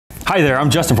Hi there, I'm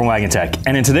Justin from Wagan Tech,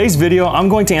 and in today's video, I'm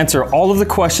going to answer all of the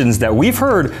questions that we've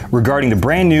heard regarding the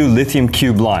brand new Lithium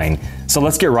Cube line. So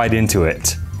let's get right into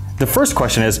it. The first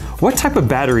question is, what type of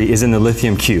battery is in the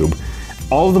Lithium Cube?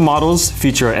 All of the models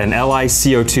feature an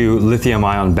LiCO2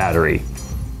 lithium-ion battery.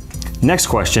 Next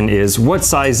question is, what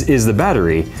size is the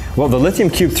battery? Well, the Lithium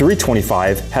Cube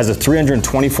 325 has a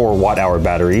 324 watt-hour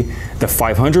battery, the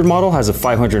 500 model has a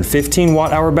 515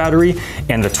 watt-hour battery,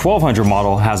 and the 1200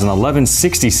 model has an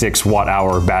 1166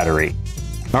 watt-hour battery.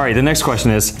 All right, the next question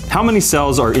is, how many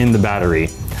cells are in the battery?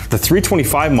 The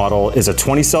 325 model is a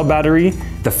 20-cell battery,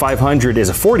 the 500 is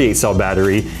a 48-cell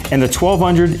battery, and the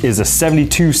 1200 is a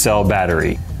 72-cell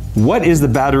battery. What is the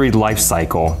battery life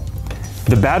cycle?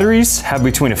 The batteries have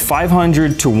between a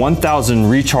 500 to 1000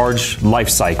 recharge life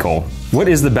cycle. What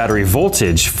is the battery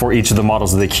voltage for each of the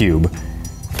models of the Cube?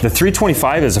 The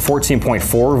 325 is a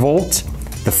 14.4 volt,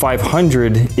 the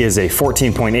 500 is a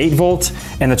 14.8 volt,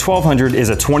 and the 1200 is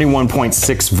a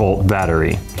 21.6 volt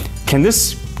battery. Can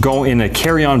this go in a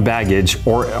carry-on baggage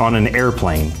or on an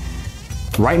airplane?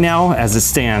 Right now, as it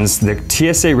stands, the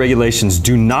TSA regulations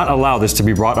do not allow this to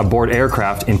be brought aboard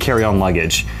aircraft in carry-on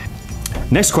luggage.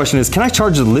 Next question is, can I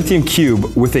charge the Lithium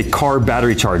Cube with a car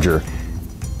battery charger?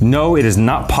 No, it is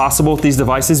not possible with these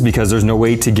devices because there's no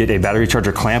way to get a battery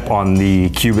charger clamp on the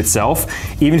Cube itself.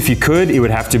 Even if you could, it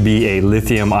would have to be a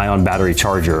lithium-ion battery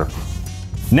charger.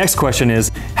 Next question is,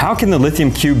 how can the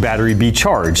Lithium Cube battery be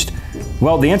charged?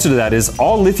 Well, the answer to that is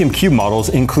all Lithium Cube models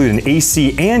include an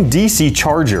AC and DC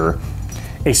charger.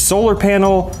 A solar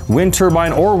panel, wind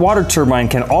turbine, or water turbine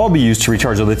can all be used to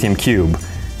recharge a Lithium Cube.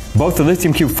 Both the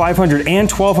Lithium Cube 500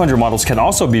 and 1200 models can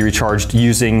also be recharged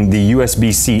using the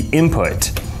USB-C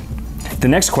input. The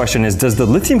next question is, does the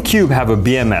Lithium Cube have a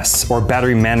BMS, or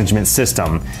battery management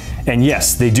system? And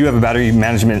yes, they do have a battery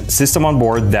management system on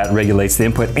board that regulates the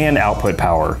input and output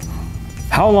power.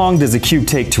 How long does the Cube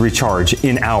take to recharge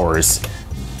in hours?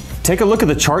 Take a look at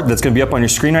the chart that's going to be up on your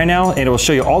screen right now, and it will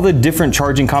show you all the different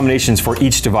charging combinations for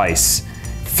each device.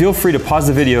 Feel free to pause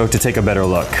the video to take a better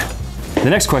look. The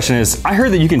next question is, I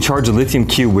heard that you can charge a Lithium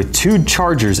Cube with two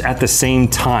chargers at the same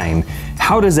time.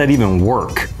 How does that even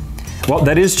work? Well,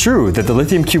 that is true that the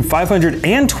Lithium Cube 500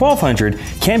 and 1200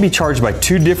 can be charged by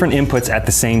two different inputs at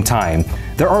the same time.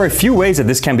 There are a few ways that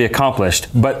this can be accomplished,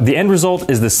 but the end result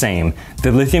is the same.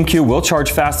 The Lithium Cube will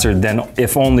charge faster than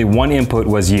if only one input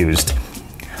was used.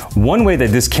 One way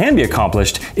that this can be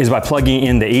accomplished is by plugging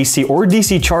in the AC or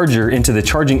DC charger into the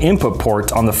charging input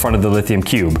port on the front of the Lithium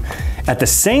Cube. At the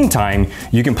same time,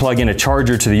 you can plug in a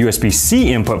charger to the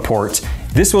USB-C input port.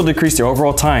 This will decrease the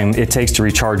overall time it takes to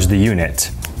recharge the unit.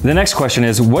 The next question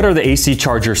is, what are the AC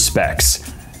charger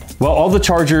specs? Well, all the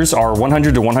chargers are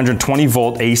 100 to 120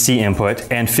 volt AC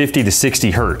input and 50 to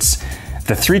 60 hertz.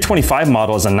 The 325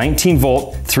 model is a 19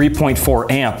 volt, 3.4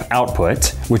 amp output,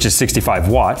 which is 65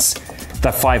 watts.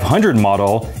 The 500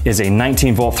 model is a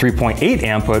 19 volt 3.8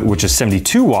 amp, which is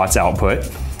 72 watts output,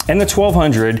 and the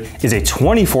 1200 is a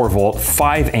 24 volt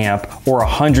 5 amp or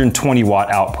 120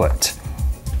 watt output.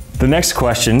 The next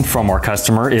question from our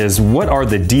customer is, what are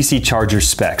the DC charger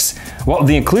specs? Well,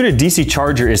 the included DC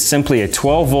charger is simply a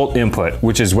 12 volt input,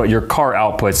 which is what your car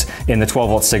outputs in the 12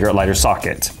 volt cigarette lighter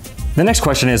socket. The next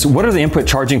question is, what are the input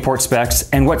charging port specs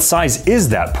and what size is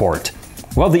that port?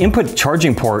 Well, the input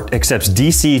charging port accepts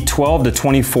DC 12 to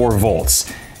 24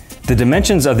 volts. The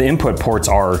dimensions of the input ports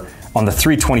are, on the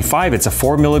 325, it's a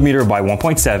 4mm by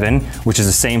 1.7, which is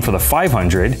the same for the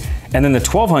 500, and then the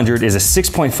 1200 is a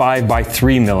 6.5 by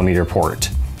 3mm port.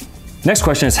 Next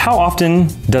question is, how often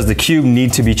does the Cube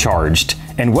need to be charged?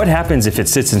 And what happens if it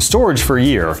sits in storage for a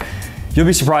year? You'll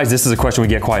be surprised, this is a question we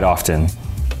get quite often.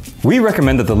 We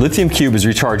recommend that the Lithium Cube is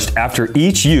recharged after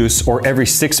each use or every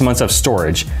 6 months of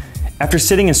storage. After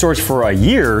sitting in storage for a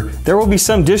year, there will be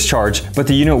some discharge, but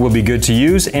the unit will be good to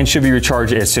use and should be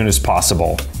recharged as soon as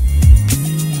possible.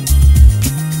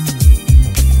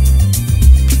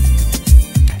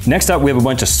 Next up, we have a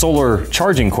bunch of solar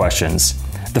charging questions.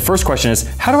 The first question is,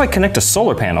 how do I connect a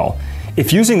solar panel?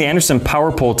 If using the Anderson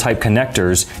power pole type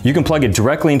connectors, you can plug it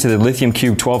directly into the Lithium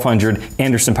Cube 1200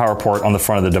 Anderson power port on the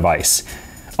front of the device.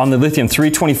 On the Lithium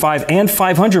 325 and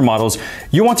 500 models,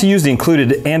 you want to use the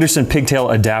included Anderson pigtail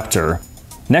adapter.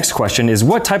 Next question is,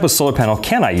 what type of solar panel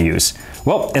can I use?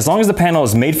 Well, as long as the panel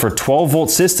is made for 12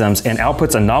 volt systems and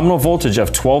outputs a nominal voltage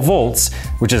of 12 volts,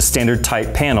 which is a standard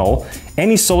type panel,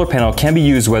 any solar panel can be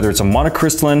used whether it's a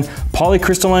monocrystalline,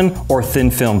 polycrystalline, or thin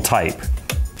film type.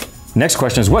 Next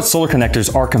question is, what solar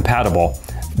connectors are compatible?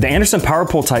 The Anderson power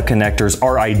pole type connectors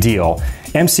are ideal.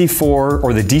 MC4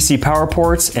 or the DC power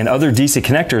ports and other DC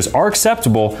connectors are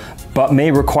acceptable, but may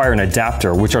require an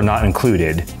adapter, which are not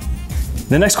included.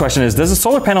 The next question is, does a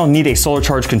solar panel need a solar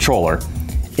charge controller?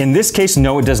 In this case,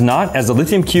 no, it does not, as the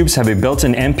Lithium Cubes have a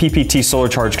built-in MPPT solar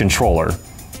charge controller.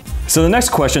 So the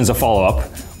next question is a follow-up.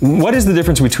 What is the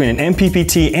difference between an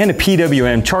MPPT and a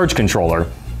PWM charge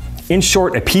controller? In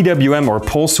short, a PWM or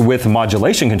pulse width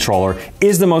modulation controller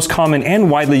is the most common and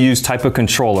widely used type of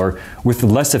controller with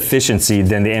less efficiency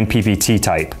than the MPPT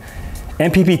type.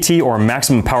 MPPT or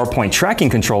maximum power point tracking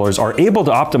controllers are able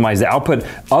to optimize the output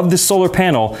of the solar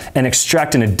panel and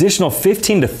extract an additional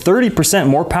 15 to 30%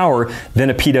 more power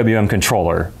than a PWM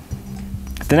controller.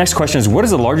 The next question is, what is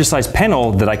the largest size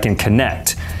panel that I can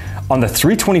connect? On the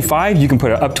 325, you can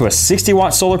put up to a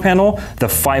 60-watt solar panel, the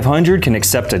 500 can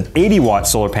accept an 80-watt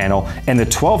solar panel, and the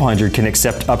 1200 can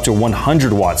accept up to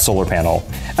 100-watt solar panel.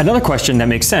 Another question that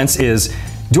makes sense is,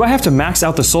 do I have to max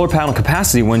out the solar panel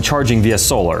capacity when charging via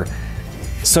solar?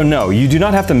 So no, you do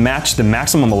not have to match the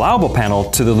maximum allowable panel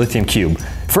to the Lithium Cube.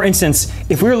 For instance,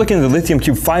 if we were looking at the Lithium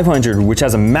Cube 500, which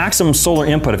has a maximum solar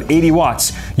input of 80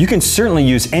 watts, you can certainly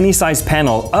use any size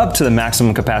panel up to the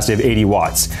maximum capacity of 80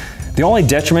 watts. The only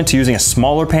detriment to using a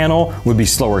smaller panel would be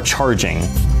slower charging.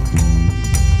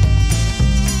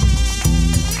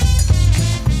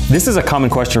 This is a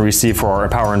common question we receive for our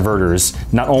power inverters,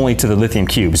 not only to the Lithium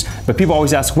Cubes, but people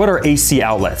always ask, what are AC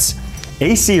outlets?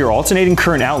 AC or alternating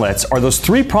current outlets are those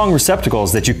three-prong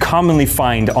receptacles that you commonly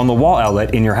find on the wall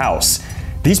outlet in your house.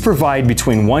 These provide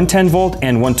between 110 volt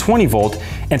and 120 volt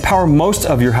and power most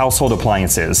of your household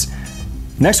appliances.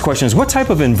 Next question is, what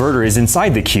type of inverter is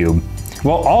inside the cube?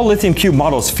 Well, all Lithium Cube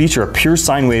models feature a pure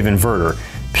sine wave inverter.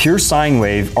 Pure sine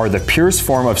wave are the purest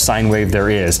form of sine wave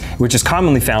there is, which is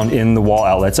commonly found in the wall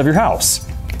outlets of your house.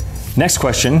 Next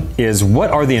question is, what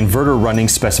are the inverter running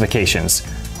specifications?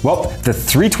 Well, the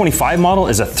 325 model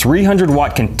is a 300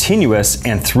 watt continuous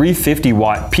and 350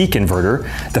 watt peak inverter.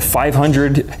 The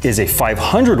 500 is a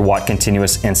 500 watt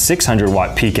continuous and 600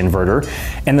 watt peak inverter.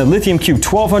 And the Lithium Cube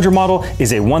 1200 model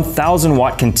is a 1000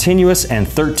 watt continuous and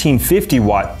 1350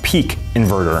 watt peak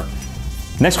inverter.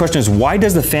 Next question is, why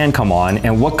does the fan come on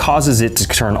and what causes it to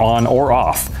turn on or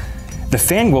off? The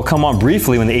fan will come on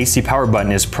briefly when the AC power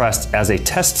button is pressed as a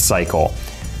test cycle.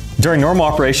 During normal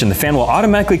operation, the fan will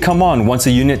automatically come on once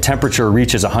the unit temperature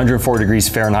reaches 104 degrees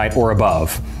Fahrenheit or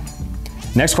above.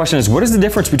 Next question is, what is the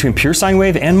difference between pure sine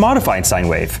wave and modified sine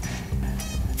wave?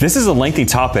 This is a lengthy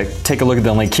topic, take a look at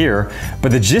the link here,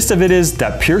 but the gist of it is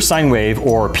that pure sine wave,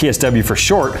 or PSW for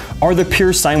short, are the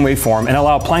pure sine wave form and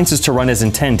allow appliances to run as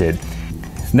intended.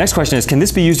 Next question is, can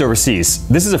this be used overseas?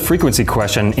 This is a frequency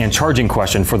question and charging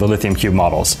question for the Lithium Cube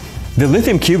models. The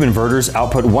Lithium Cube inverters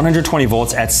output 120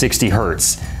 volts at 60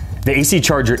 hertz. The AC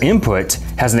charger input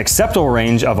has an acceptable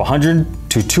range of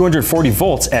 100 to 240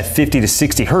 volts at 50 to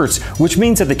 60 hertz, which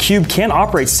means that the Cube can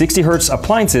operate 60 hertz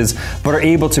appliances, but are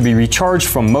able to be recharged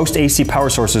from most AC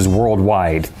power sources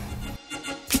worldwide.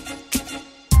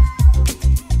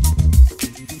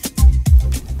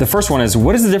 The first one is,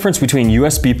 what is the difference between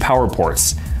USB power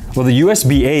ports? Well, the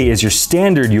USB-A is your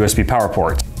standard USB power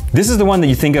port. This is the one that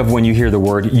you think of when you hear the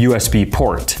word USB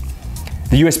port.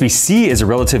 The USB-C is a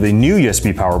relatively new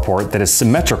USB power port that is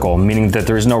symmetrical, meaning that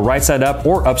there is no right side up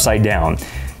or upside down.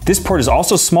 This port is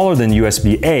also smaller than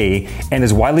USB-A and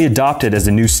is widely adopted as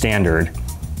the new standard.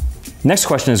 Next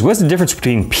question is, what is the difference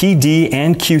between PD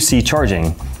and QC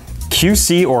charging?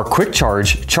 QC or quick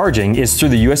charge charging is through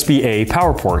the USB-A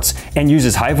power ports and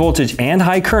uses high voltage and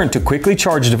high current to quickly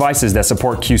charge devices that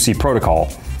support QC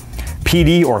protocol.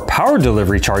 PD or power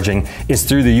delivery charging is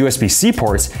through the USB-C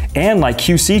ports and, like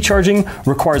QC charging,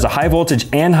 requires a high voltage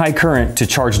and high current to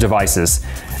charge devices.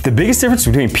 The biggest difference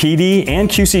between PD and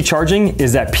QC charging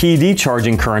is that PD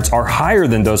charging currents are higher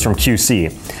than those from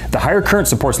QC. The higher current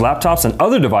supports laptops and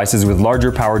other devices with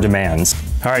larger power demands.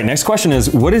 All right, next question is,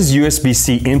 what is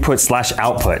USB-C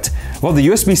input/output? Well, the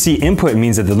USB-C input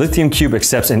means that the Lithium Cube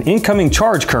accepts an incoming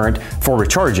charge current for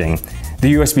recharging.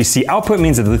 The USB-C output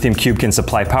means that the Lithium Cube can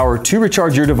supply power to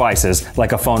recharge your devices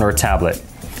like a phone or a tablet.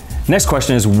 Next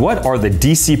question is, what are the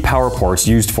DC power ports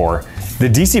used for? The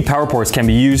DC power ports can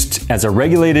be used as a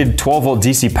regulated 12 volt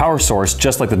DC power source,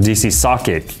 just like the DC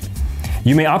socket.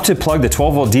 You may opt to plug the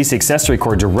 12 volt DC accessory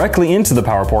cord directly into the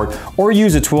power port or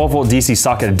use a 12 volt DC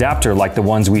socket adapter like the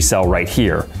ones we sell right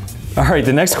here. All right,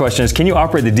 the next question is, can you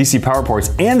operate the DC power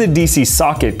ports and the DC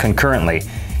socket concurrently?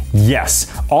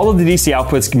 Yes, all of the DC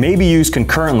outputs may be used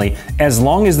concurrently as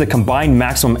long as the combined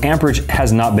maximum amperage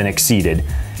has not been exceeded.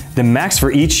 The max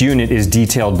for each unit is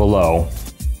detailed below.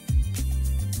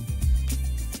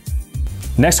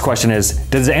 Next question is,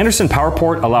 does the Anderson power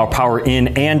port allow power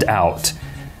in and out?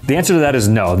 The answer to that is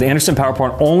no. The Anderson power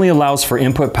port only allows for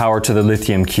input power to the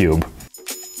Lithium Cube.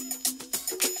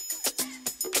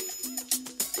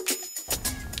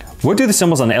 What do the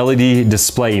symbols on the LED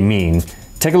display mean?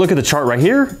 Take a look at the chart right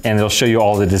here and it'll show you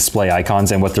all the display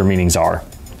icons and what their meanings are.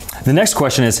 The next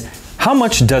question is, how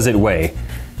much does it weigh?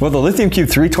 Well, the Lithium Cube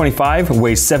 325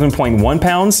 weighs 7.1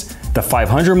 pounds, the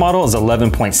 500 model is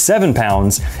 11.7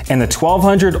 pounds, and the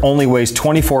 1200 only weighs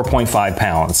 24.5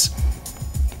 pounds.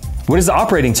 What is the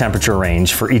operating temperature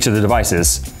range for each of the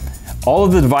devices? All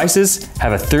of the devices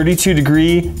have a 32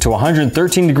 degree to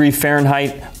 113 degree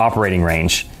Fahrenheit operating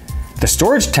range. The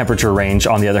storage temperature range,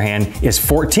 on the other hand, is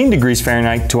 14 degrees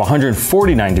Fahrenheit to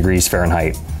 149 degrees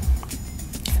Fahrenheit.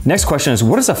 Next question is,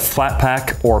 what is a flat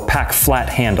pack or pack flat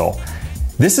handle?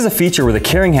 This is a feature where the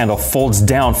carrying handle folds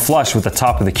down flush with the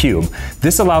top of the cube.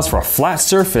 This allows for a flat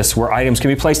surface where items can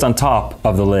be placed on top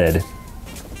of the lid.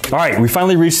 All right, we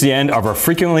finally reached the end of our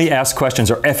frequently asked questions,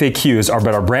 or FAQs,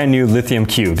 about our brand new Lithium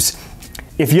Cubes.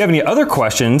 If you have any other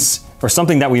questions or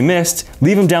something that we missed,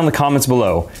 leave them down in the comments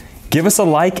below. Give us a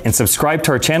like and subscribe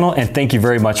to our channel, and thank you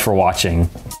very much for watching.